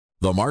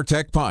The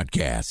MarTech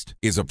Podcast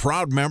is a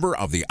proud member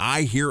of the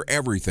I Hear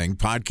Everything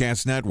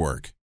Podcast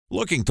Network.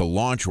 Looking to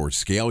launch or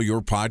scale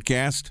your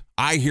podcast?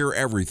 I Hear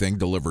Everything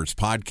delivers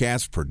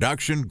podcast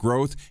production,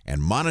 growth,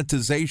 and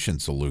monetization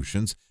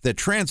solutions that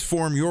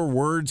transform your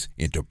words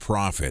into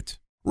profit.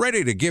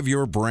 Ready to give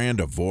your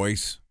brand a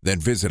voice? Then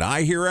visit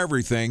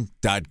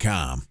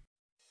iheareverything.com.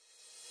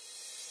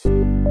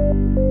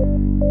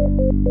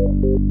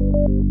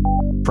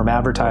 From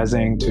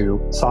advertising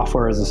to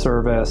software as a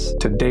service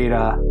to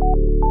data.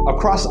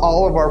 Across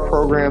all of our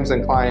programs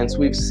and clients,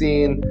 we've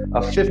seen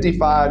a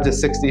 55 to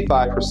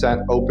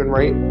 65% open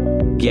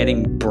rate.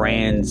 Getting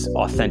brands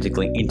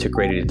authentically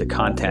integrated into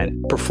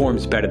content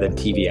performs better than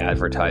TV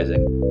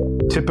advertising.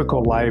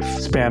 Typical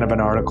lifespan of an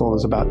article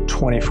is about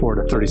 24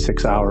 to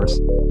 36 hours.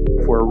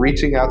 If we're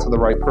reaching out to the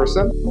right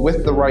person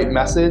with the right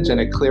message and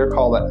a clear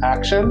call to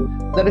action,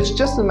 then it's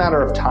just a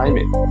matter of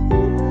timing.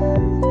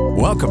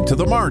 Welcome to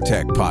the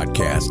MarTech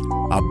Podcast,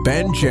 a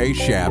Ben J.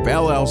 Shap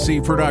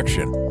LLC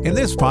production. In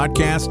this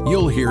podcast,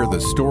 you'll hear the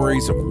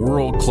stories of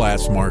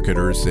world-class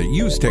marketers that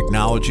use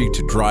technology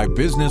to drive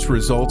business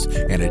results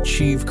and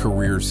achieve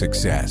career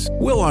success.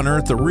 We'll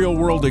unearth the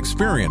real-world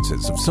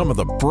experiences of some of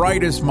the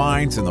brightest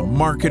minds in the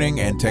marketing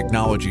and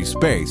technology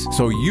space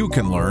so you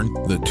can learn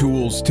the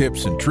tools,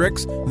 tips, and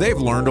tricks they've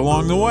learned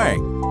along the way.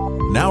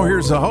 Now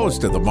here's the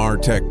host of the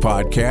MarTech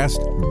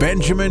Podcast,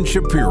 Benjamin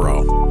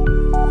Shapiro.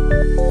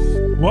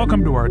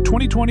 Welcome to our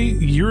 2020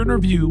 Year in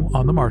Review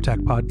on the MarTech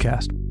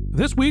Podcast.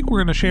 This week, we're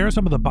going to share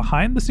some of the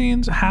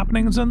behind-the-scenes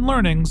happenings and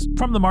learnings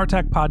from the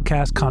MarTech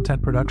Podcast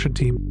content production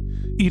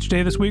team. Each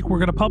day this week, we're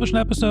going to publish an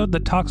episode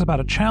that talks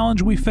about a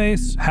challenge we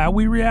face, how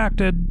we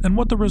reacted, and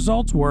what the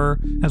results were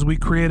as we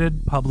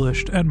created,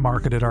 published, and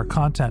marketed our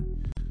content.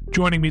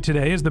 Joining me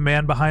today is the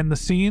man behind the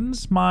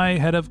scenes, my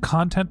head of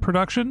content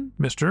production,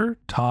 Mr.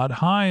 Todd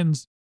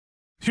Hines.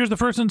 Here's the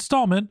first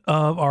installment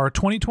of our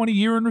 2020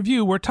 Year in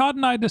Review, where Todd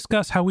and I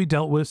discuss how we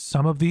dealt with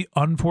some of the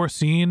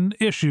unforeseen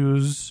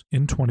issues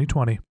in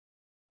 2020.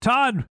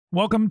 Todd,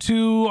 welcome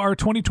to our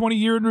 2020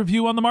 Year in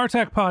Review on the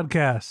MarTech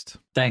Podcast.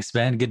 Thanks,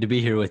 Ben. Good to be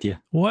here with you.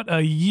 What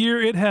a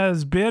year it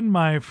has been,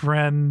 my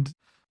friend.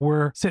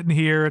 We're sitting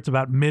here. It's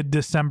about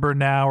mid-December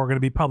now. We're going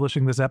to be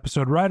publishing this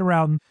episode right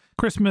around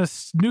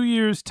Christmas, New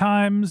Year's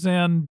times.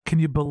 And can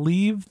you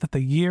believe that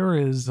the year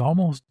is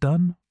almost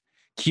done?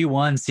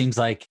 Q1 seems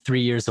like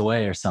 3 years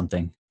away or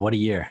something. What a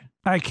year.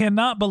 I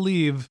cannot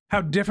believe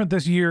how different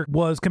this year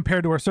was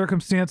compared to our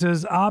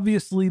circumstances.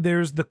 Obviously,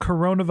 there's the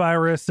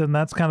coronavirus, and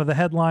that's kind of the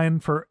headline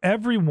for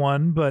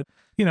everyone. But,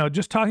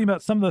 just talking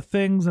about some of the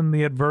things and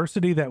the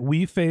adversity that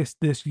we faced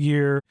this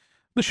year,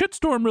 the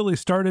shitstorm really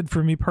started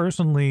for me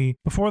personally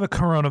before the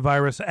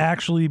coronavirus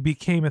actually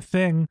became a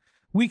thing.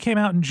 We came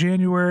out in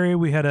January.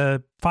 We had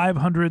a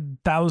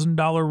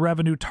 $500,000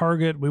 revenue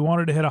target. We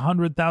wanted to hit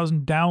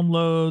 100,000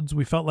 downloads.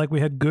 We felt like we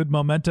had good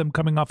momentum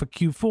coming off of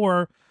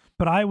Q4.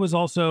 But I was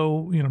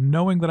also,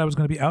 knowing that I was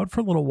going to be out for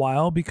a little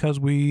while because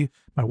my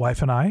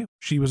wife and I,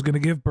 she was going to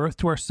give birth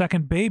to our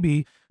second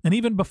baby. And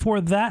even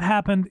before that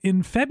happened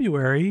in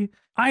February,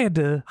 I had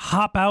to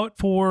hop out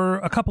for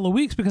a couple of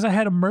weeks because I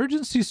had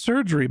emergency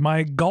surgery.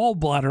 My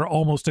gallbladder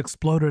almost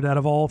exploded out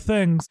of all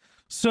things.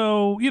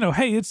 So,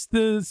 hey, it's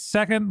the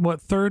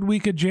third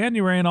week of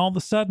January, and all of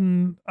a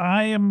sudden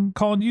I am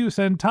calling you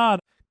saying, Todd,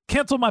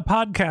 cancel my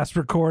podcast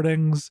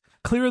recordings,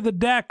 clear the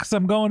decks.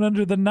 I'm going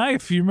under the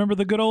knife. You remember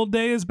the good old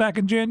days back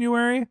in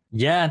January?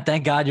 Yeah, and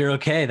thank God you're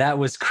okay. That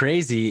was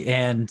crazy.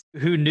 And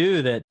who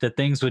knew that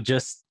things would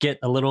just get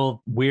a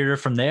little weirder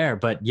from there?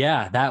 But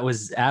yeah, that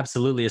was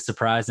absolutely a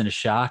surprise and a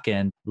shock.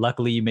 And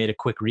luckily you made a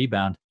quick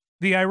rebound.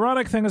 The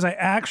ironic thing is I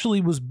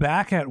actually was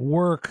back at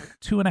work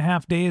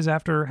 2.5 days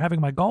after having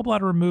my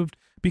gallbladder removed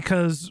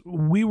because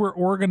we were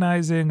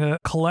organizing a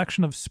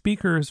collection of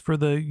speakers for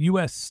the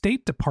U.S.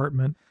 State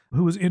Department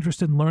who was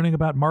interested in learning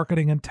about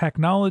marketing and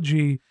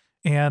technology.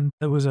 And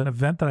it was an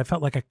event that I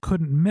felt like I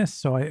couldn't miss.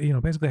 So I,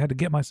 basically had to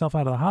get myself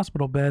out of the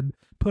hospital bed,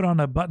 put on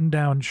a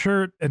button-down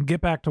shirt, and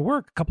get back to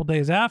work a couple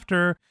days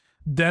after.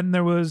 Then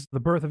there was the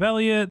birth of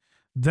Elliot.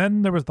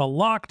 Then there was the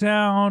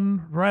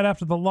lockdown. Right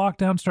after the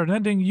lockdown started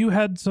ending, you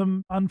had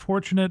some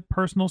unfortunate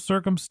personal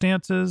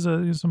circumstances,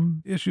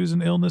 some issues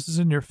and illnesses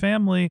in your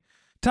family.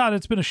 Todd,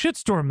 it's been a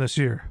shitstorm this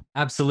year.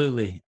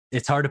 Absolutely.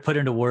 It's hard to put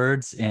into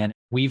words, and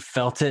we've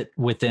felt it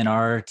within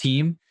our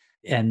team,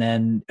 and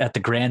then at the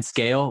grand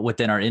scale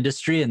within our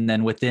industry, and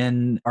then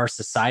within our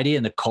society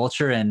and the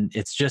culture. And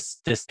it's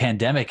just, this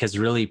pandemic has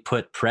really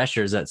put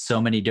pressures at so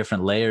many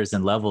different layers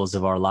and levels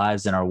of our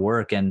lives and our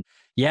work. And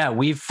yeah,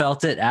 we've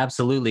felt it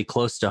absolutely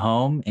close to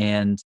home.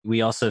 And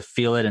we also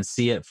feel it and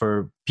see it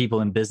for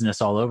people in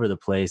business all over the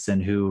place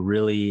and who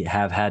really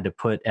have had to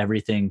put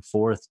everything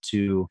forth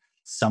to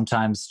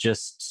sometimes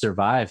just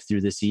survive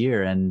through this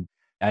year. And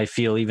I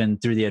feel even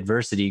through the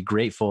adversity,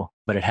 grateful,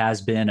 but it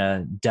has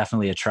been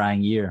definitely a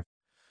trying year.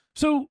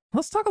 So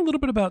let's talk a little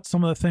bit about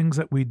some of the things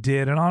that we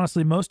did. And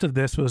honestly, most of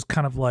this was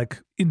kind of like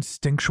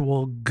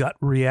instinctual gut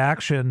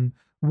reaction.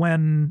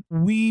 when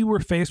we were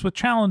faced with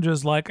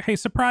challenges like, hey,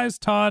 surprise,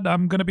 Todd,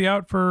 I'm going to be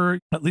out for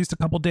at least a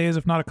couple days,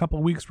 if not a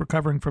couple weeks,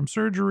 recovering from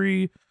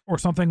surgery, or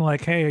something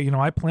like, hey,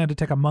 I plan to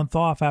take a month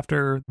off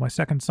after my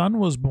second son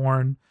was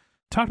born.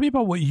 Talk to me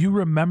about what you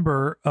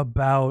remember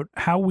about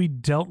how we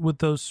dealt with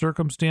those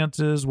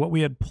circumstances, what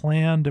we had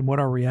planned, and what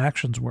our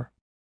reactions were.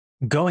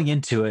 Going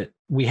into it,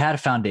 we had a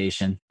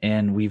foundation,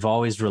 and we've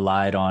always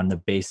relied on the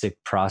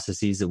basic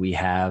processes that we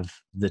have,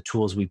 the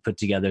tools we put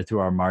together through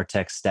our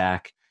MarTech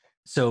stack.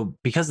 So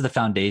because of the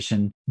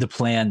foundation, the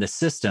plan, the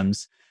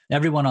systems,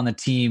 everyone on the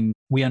team,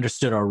 we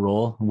understood our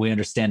role, we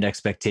understand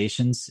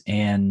expectations,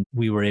 and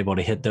we were able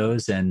to hit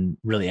those and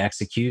really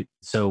execute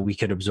so we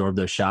could absorb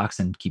those shocks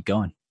and keep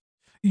going.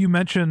 You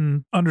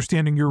mentioned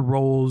understanding your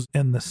roles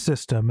in the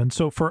system. And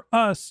so for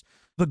us,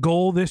 the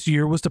goal this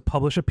year was to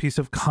publish a piece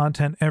of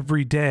content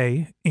every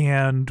day.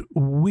 And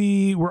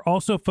we were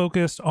also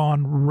focused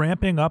on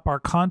ramping up our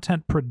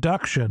content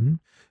production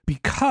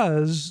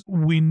because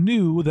we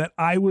knew that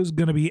I was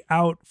going to be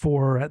out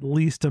for at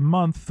least a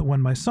month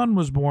when my son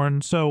was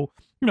born. So,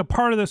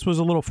 part of this was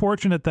a little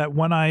fortunate that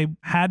when I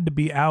had to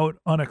be out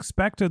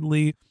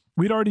unexpectedly,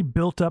 we'd already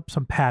built up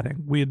some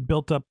padding. We had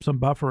built up some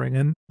buffering.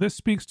 And this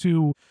speaks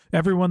to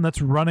everyone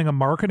that's running a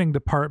marketing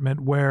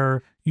department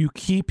where you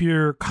keep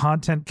your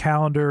content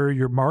calendar,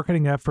 your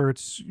marketing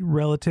efforts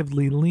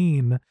relatively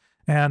lean.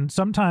 And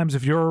sometimes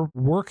if you're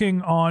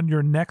working on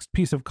your next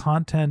piece of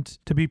content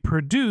to be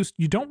produced,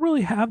 you don't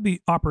really have the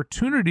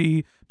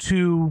opportunity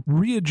to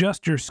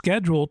readjust your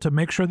schedule to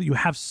make sure that you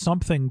have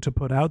something to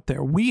put out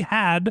there. We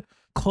had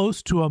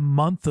close to a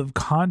month of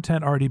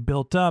content already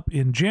built up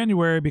in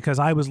January because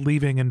I was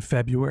leaving in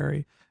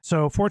February.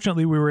 So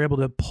fortunately, we were able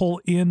to pull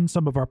in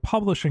some of our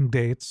publishing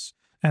dates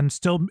and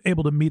still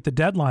able to meet the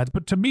deadlines.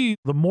 But to me,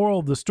 the moral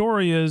of the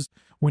story is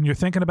when you're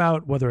thinking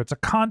about whether it's a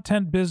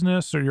content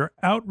business or your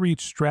outreach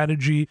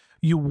strategy,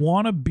 you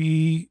want to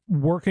be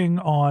working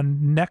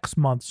on next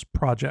month's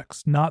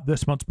projects, not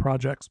this month's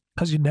projects,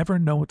 because you never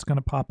know what's going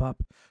to pop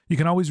up. You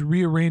can always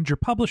rearrange your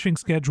publishing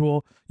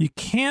schedule. You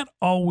can't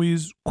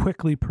always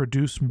quickly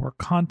produce more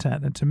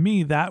content. And to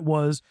me, that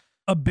was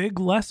a big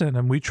lesson.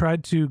 And we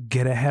tried to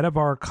get ahead of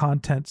our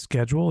content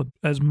schedule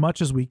as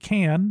much as we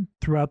can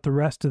throughout the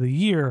rest of the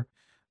year.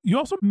 You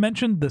also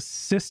mentioned the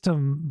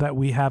system that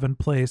we have in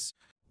place.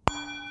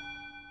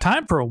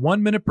 Time for a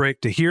 1-minute break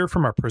to hear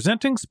from our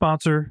presenting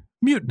sponsor,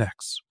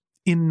 Mutinex.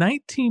 In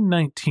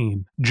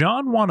 1919,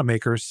 John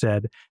Wanamaker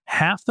said,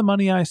 "Half the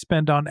money I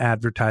spend on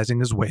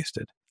advertising is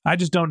wasted. I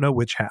just don't know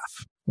which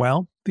half."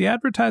 Well, the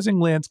advertising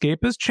landscape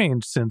has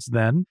changed since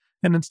then,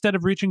 and instead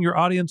of reaching your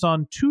audience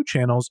on 2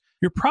 channels,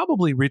 you're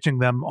probably reaching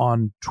them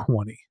on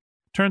 20.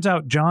 Turns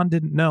out John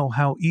didn't know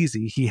how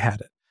easy he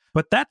had it.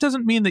 But that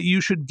doesn't mean that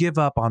you should give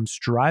up on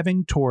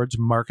striving towards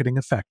marketing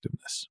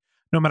effectiveness.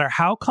 No matter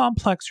how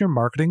complex your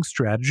marketing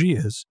strategy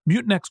is,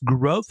 Mutinex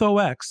Growth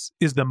OX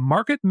is the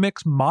market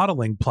mix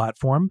modeling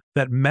platform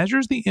that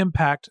measures the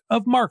impact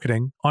of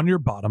marketing on your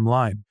bottom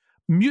line.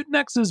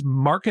 Mutinex's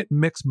market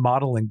mix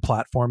modeling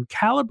platform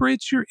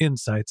calibrates your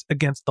insights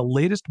against the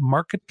latest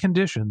market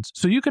conditions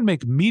so you can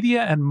make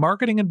media and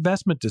marketing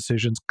investment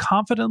decisions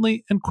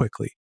confidently and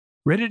quickly.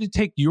 Ready to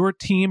take your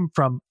team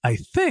from I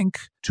think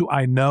to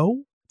I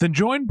know? Then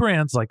join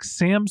brands like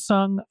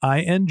Samsung,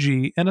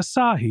 ING, and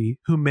Asahi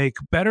who make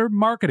better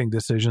marketing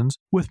decisions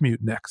with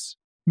Mutinex.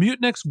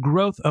 Mutinex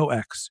Growth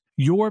OX.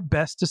 Your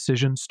best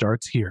decision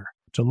starts here.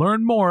 To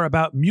learn more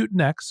about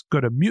Mutinex,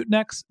 go to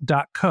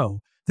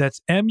mutinex.co.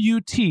 That's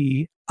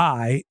MUTINEX.co.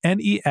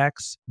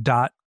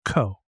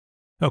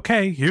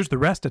 Okay, here's the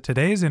rest of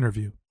today's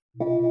interview.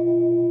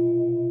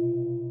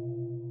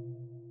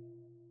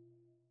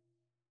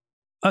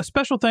 A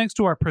special thanks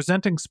to our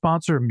presenting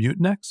sponsor,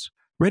 Mutinex.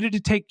 Ready to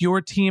take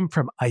your team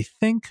from I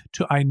think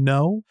to I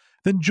know?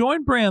 Then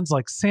join brands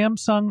like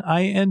Samsung,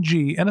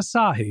 ING, and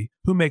Asahi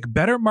who make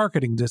better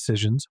marketing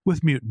decisions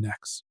with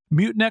Mutinex.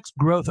 Mutinex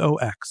Growth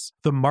OX,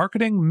 the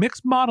marketing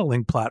mix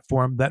modeling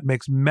platform that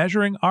makes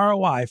measuring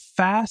ROI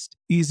fast,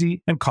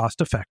 easy, and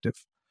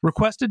cost-effective.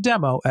 Request a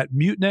demo at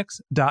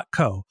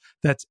mutinex.co.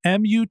 That's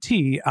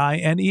MUTINEX.co.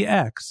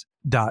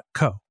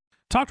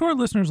 Talk to our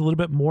listeners a little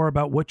bit more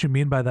about what you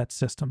mean by that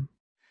system.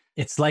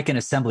 It's like an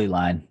assembly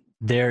line.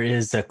 There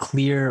is a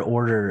clear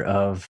order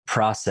of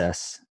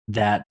process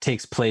that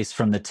takes place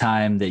from the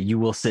time that you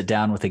will sit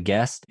down with a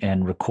guest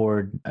and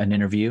record an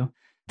interview.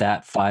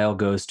 That file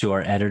goes to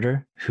our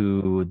editor,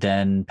 who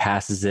then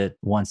passes it,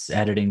 once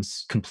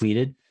editing's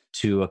completed,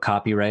 to a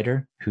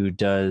copywriter who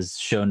does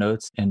show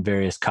notes and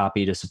various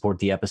copy to support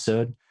the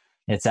episode.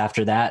 It's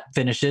after that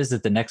finishes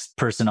that the next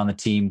person on the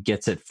team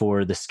gets it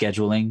for the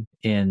scheduling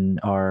in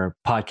our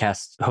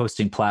podcast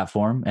hosting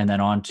platform, and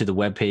then on to the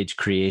webpage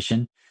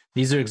creation.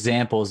 These are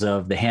examples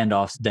of the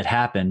handoffs that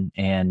happen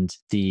and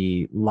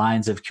the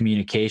lines of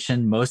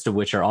communication, most of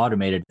which are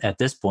automated at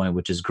this point,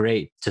 which is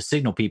great to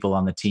signal people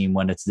on the team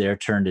when it's their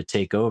turn to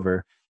take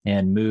over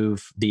and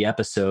move the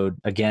episode,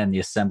 again, the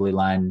assembly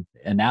line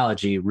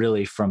analogy,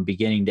 really from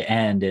beginning to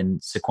end in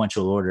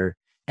sequential order.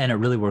 And it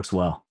really works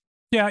well.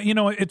 Yeah,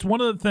 it's one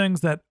of the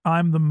things that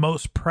I'm the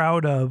most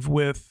proud of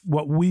with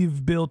what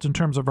we've built in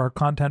terms of our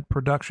content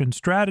production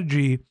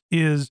strategy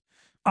is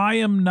I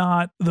am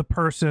not the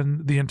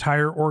person the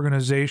entire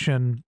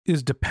organization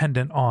is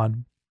dependent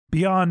on.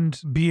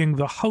 Beyond being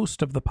the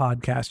host of the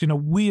podcast,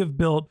 we have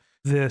built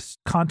this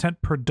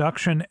content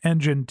production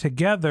engine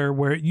together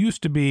where it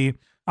used to be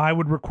I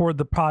would record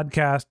the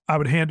podcast, I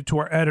would hand it to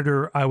our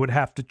editor, I would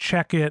have to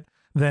check it,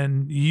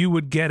 then you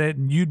would get it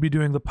and you'd be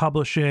doing the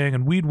publishing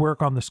and we'd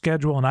work on the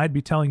schedule and I'd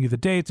be telling you the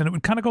dates, and it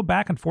would kind of go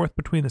back and forth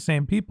between the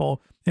same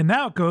people. And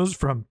now it goes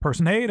from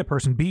person A to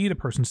person B to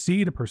person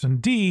C to person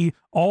D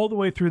all the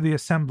way through the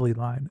assembly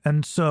line.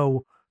 And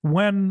so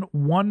when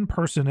one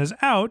person is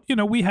out,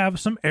 we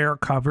have some air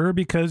cover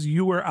because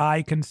you or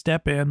I can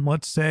step in.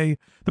 Let's say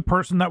the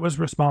person that was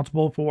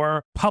responsible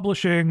for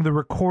publishing the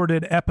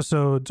recorded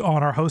episodes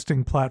on our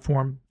hosting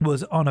platform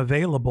was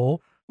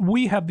unavailable.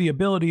 We have the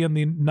ability and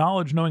the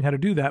knowledge knowing how to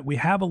do that. We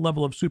have a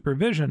level of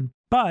supervision,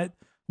 but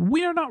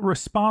we are not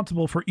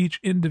responsible for each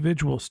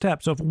individual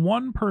step. So if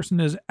one person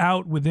is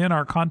out within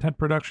our content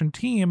production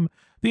team,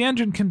 the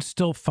engine can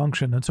still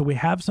function. And so we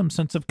have some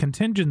sense of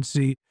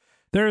contingency.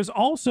 There is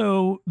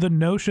also the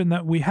notion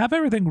that we have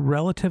everything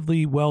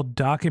relatively well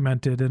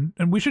documented, and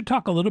we should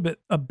talk a little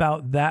bit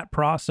about that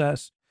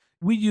process.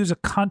 We use a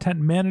content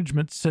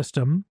management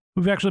system.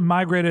 We've actually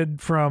migrated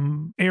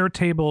from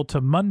Airtable to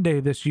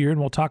Monday this year,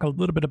 and we'll talk a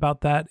little bit about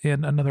that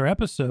in another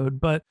episode.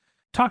 But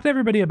talk to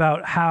everybody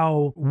about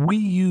how we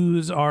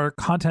use our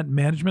content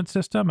management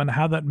system and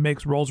how that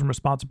makes roles and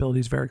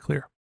responsibilities very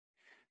clear.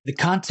 The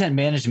content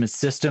management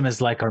system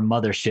is like our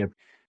mothership.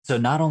 So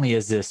not only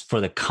is this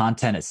for the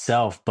content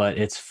itself, but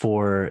it's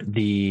for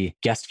the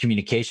guest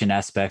communication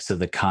aspects of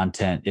the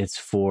content. It's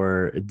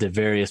for the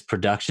various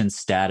production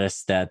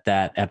status that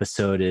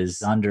episode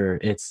is under.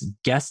 It's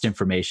guest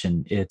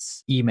information.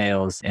 It's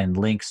emails and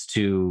links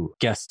to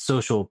guest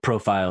social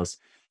profiles.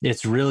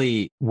 It's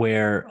really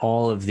where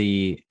all of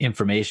the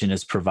information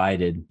is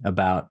provided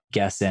about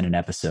guests in an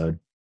episode.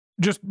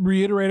 Just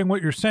reiterating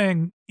what you're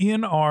saying,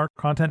 in our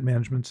content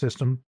management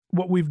system,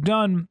 what we've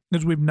done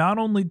is we've not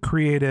only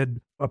created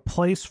a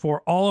place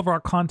for all of our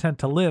content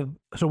to live,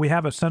 so we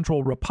have a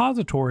central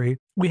repository,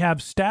 we have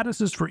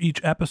statuses for each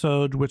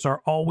episode, which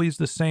are always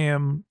the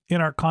same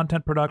in our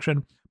content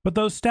production, but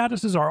those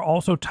statuses are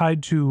also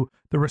tied to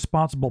the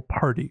responsible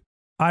party.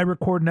 I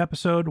record an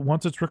episode.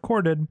 Once it's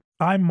recorded,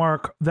 I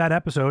mark that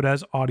episode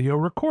as audio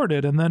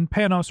recorded, and then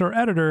Panos, our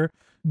editor,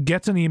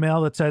 gets an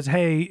email that says,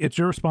 hey, it's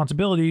your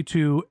responsibility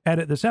to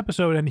edit this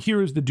episode, and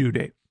here is the due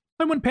date.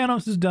 And when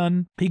Panos is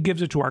done, he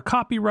gives it to our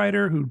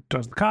copywriter who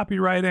does the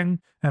copywriting.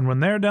 And when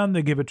they're done,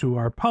 they give it to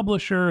our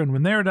publisher. And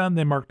when they're done,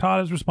 they mark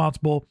Todd as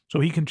responsible so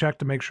he can check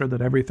to make sure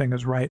that everything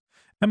is right.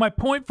 And my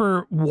point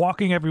for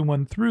walking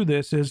everyone through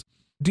this is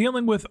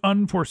dealing with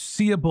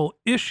unforeseeable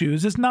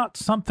issues is not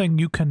something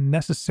you can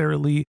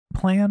necessarily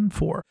plan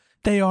for.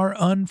 They are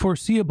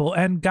unforeseeable.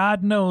 And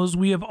God knows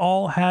we have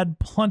all had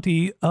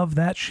plenty of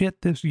that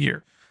shit this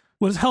year.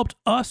 What has helped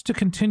us to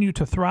continue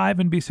to thrive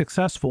and be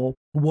successful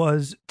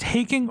was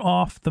taking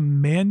off the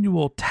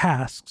manual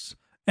tasks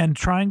and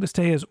trying to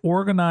stay as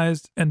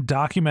organized and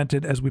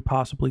documented as we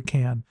possibly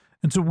can.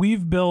 And so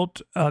we've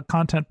built a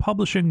content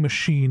publishing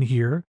machine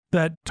here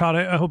that, Todd,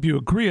 I hope you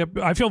agree,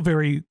 I feel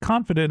very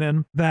confident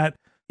in that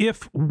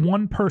if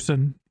one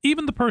person,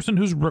 even the person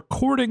who's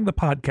recording the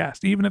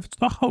podcast, even if it's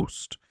the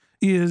host,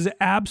 is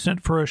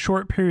absent for a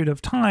short period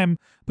of time,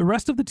 the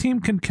rest of the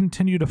team can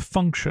continue to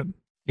function.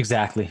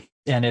 Exactly.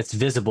 And it's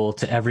visible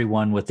to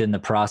everyone within the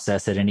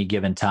process at any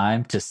given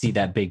time to see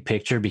that big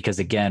picture because,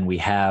 again, we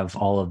have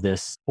all of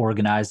this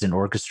organized and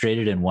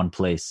orchestrated in one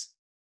place.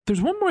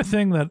 There's one more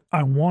thing that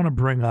I want to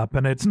bring up,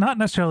 and it's not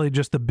necessarily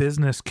just the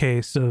business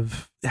case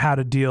of how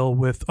to deal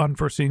with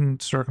unforeseen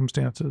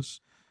circumstances.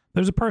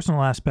 There's a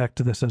personal aspect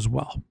to this as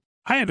well.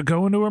 I had to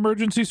go into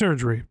emergency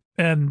surgery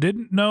and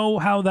didn't know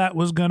how that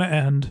was going to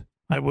end.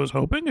 I was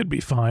hoping it'd be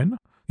fine.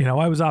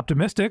 I was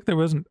optimistic. There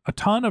wasn't a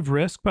ton of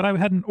risk, but I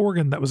had an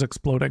organ that was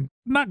exploding.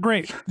 Not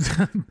great.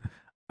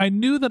 I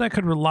knew that I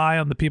could rely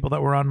on the people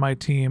that were on my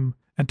team.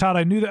 And Todd,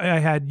 I knew that I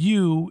had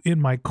you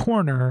in my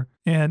corner,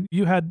 and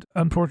you had,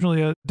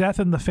 unfortunately, a death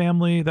in the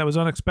family that was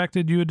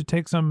unexpected. You had to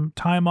take some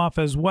time off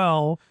as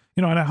well.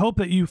 And I hope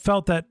that you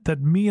felt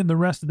that me and the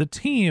rest of the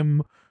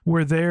team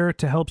were there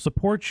to help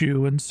support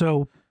you. And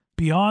so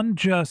beyond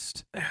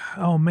just,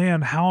 oh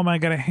man, how am I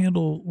going to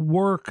handle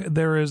work?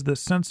 There is this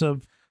sense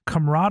of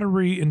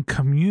camaraderie and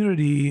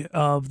community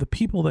of the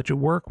people that you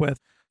work with.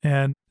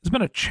 And it's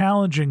been a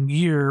challenging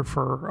year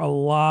for a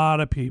lot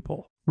of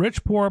people.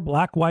 Rich, poor,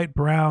 black, white,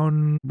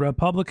 brown,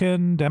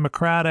 Republican,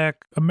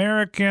 Democratic,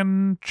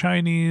 American,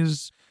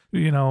 Chinese,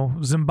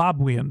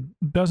 Zimbabwean.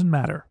 Doesn't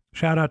matter.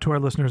 Shout out to our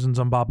listeners in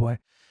Zimbabwe.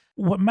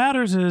 What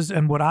matters is,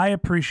 and what I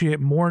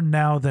appreciate more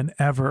now than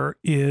ever,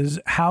 is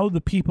how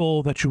the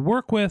people that you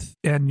work with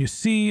and you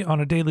see on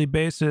a daily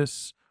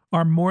basis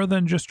are more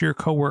than just your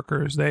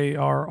coworkers. They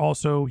are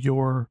also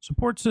your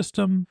support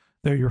system.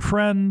 They're your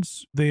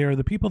friends. They are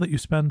the people that you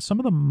spend some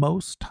of the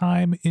most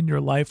time in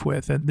your life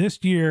with. And this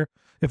year,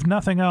 if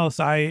nothing else,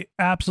 I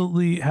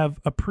absolutely have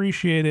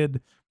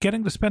appreciated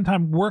getting to spend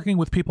time working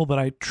with people that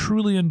I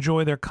truly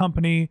enjoy their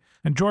company,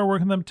 enjoy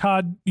working with them.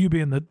 Todd, you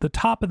being the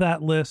top of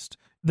that list.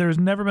 There's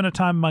never been a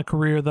time in my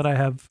career that I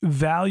have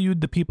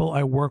valued the people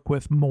I work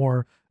with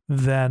more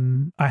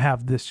than I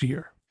have this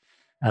year.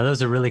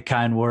 Those are really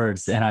kind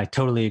words, and I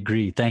totally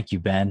agree. Thank you,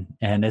 Ben.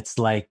 And it's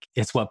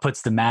what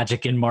puts the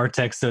magic in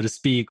MarTech, so to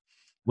speak.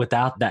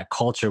 Without that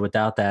culture,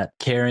 without that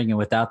caring, and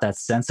without that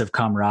sense of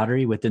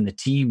camaraderie within the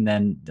team,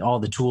 then all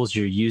the tools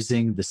you're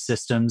using, the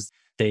systems,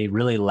 they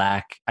really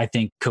lack, I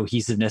think,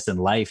 cohesiveness in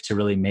life to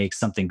really make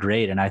something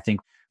great. And I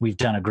think we've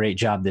done a great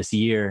job this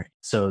year.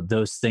 So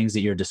those things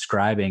that you're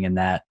describing, and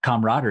that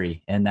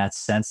camaraderie and that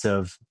sense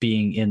of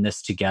being in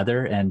this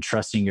together and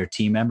trusting your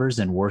team members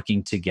and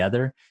working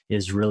together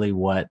is really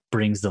what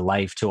brings the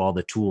life to all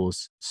the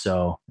tools.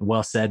 So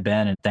well said,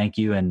 Ben, and thank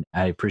you. And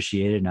I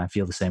appreciate it. And I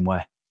feel the same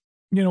way.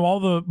 You know, all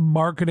the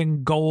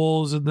marketing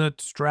goals and the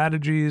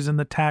strategies and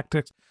the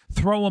tactics,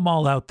 throw them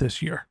all out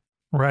this year,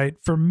 right?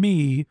 For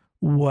me,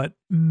 what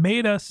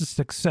made us a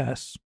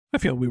success, I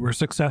feel we were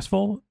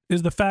successful,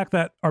 is the fact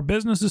that our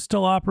business is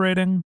still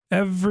operating.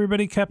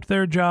 Everybody kept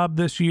their job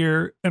this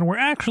year, and we're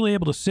actually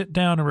able to sit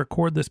down and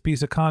record this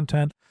piece of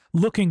content,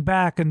 looking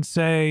back and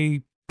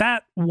say,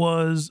 that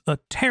was a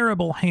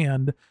terrible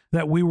hand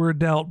that we were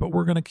dealt, but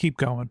we're going to keep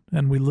going.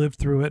 And we lived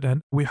through it.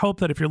 And we hope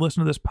that if you're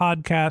listening to this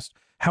podcast,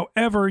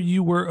 however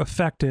you were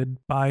affected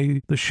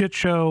by the shit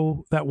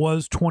show that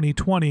was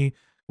 2020,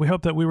 we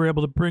hope that we were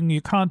able to bring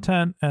you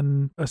content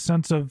and a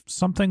sense of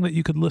something that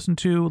you could listen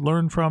to,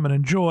 learn from, and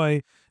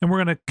enjoy. And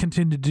we're going to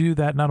continue to do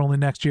that not only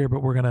next year,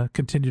 but we're going to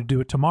continue to do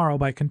it tomorrow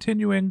by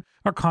continuing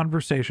our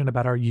conversation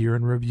about our year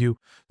in review.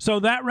 So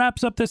that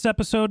wraps up this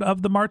episode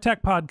of the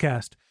MarTech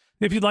Podcast.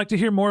 If you'd like to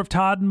hear more of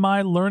Todd and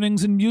my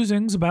learnings and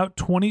musings about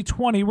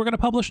 2020, we're going to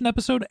publish an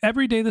episode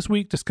every day this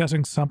week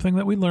discussing something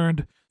that we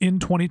learned in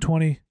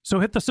 2020. So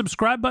hit the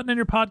subscribe button in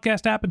your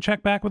podcast app and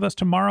check back with us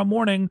tomorrow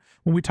morning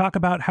when we talk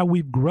about how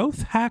we've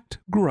growth hacked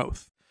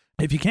growth.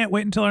 If you can't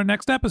wait until our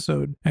next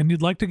episode and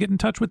you'd like to get in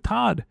touch with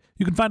Todd,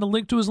 you can find a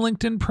link to his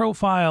LinkedIn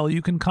profile.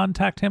 You can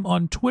contact him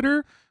on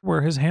Twitter,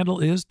 where his handle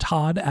is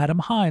Todd Adam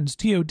Hines,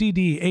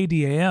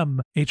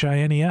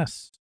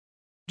 TODDADAMHINES.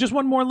 Just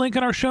one more link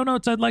in our show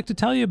notes I'd like to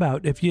tell you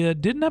about. If you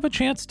didn't have a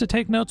chance to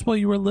take notes while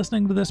you were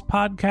listening to this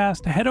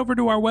podcast, head over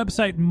to our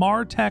website,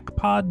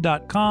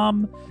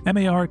 martechpod.com,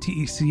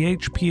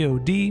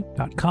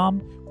 martechpod.com,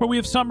 where we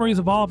have summaries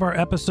of all of our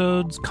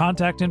episodes,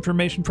 contact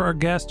information for our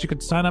guests. You can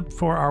sign up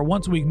for our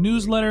once-a-week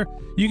newsletter.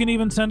 You can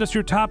even send us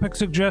your topic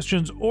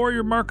suggestions or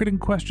your marketing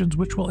questions,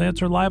 which we'll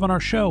answer live on our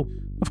show.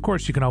 Of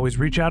course, you can always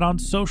reach out on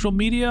social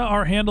media.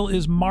 Our handle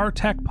is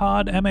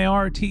MarTechPod,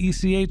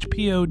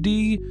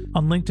 MarTechPod,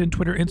 on LinkedIn,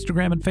 Twitter,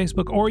 Instagram, and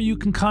Facebook. Or you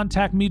can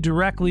contact me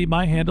directly.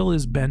 My handle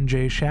is Ben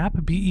J. Shap,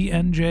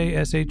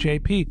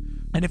 BenJShap.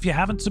 And if you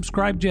haven't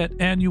subscribed yet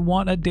and you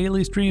want a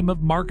daily stream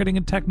of marketing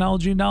and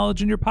technology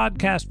knowledge in your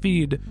podcast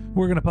feed,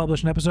 we're going to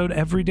publish an episode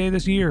every day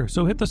this year.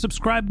 So hit the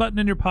subscribe button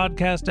in your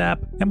podcast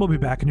app, and we'll be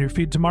back in your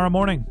feed tomorrow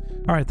morning.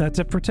 All right, that's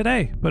it for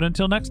today. But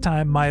until next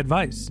time, my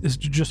advice is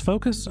to just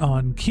focus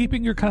on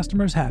keeping your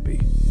customers happy.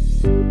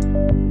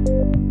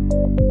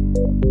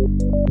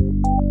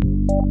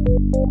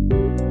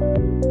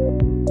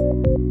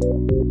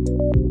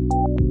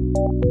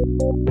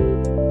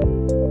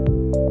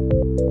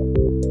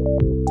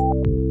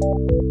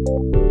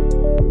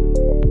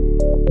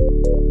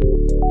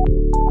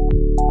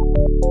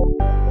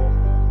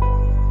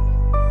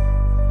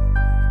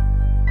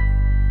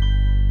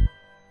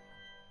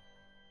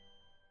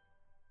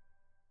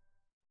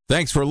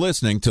 Thanks for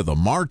listening to the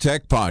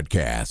MarTech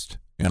Podcast,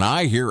 an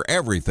I Hear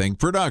Everything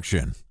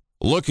production.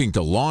 Looking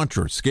to launch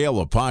or scale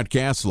a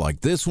podcast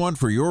like this one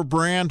for your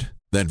brand?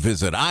 Then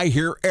visit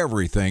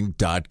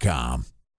iheareverything.com.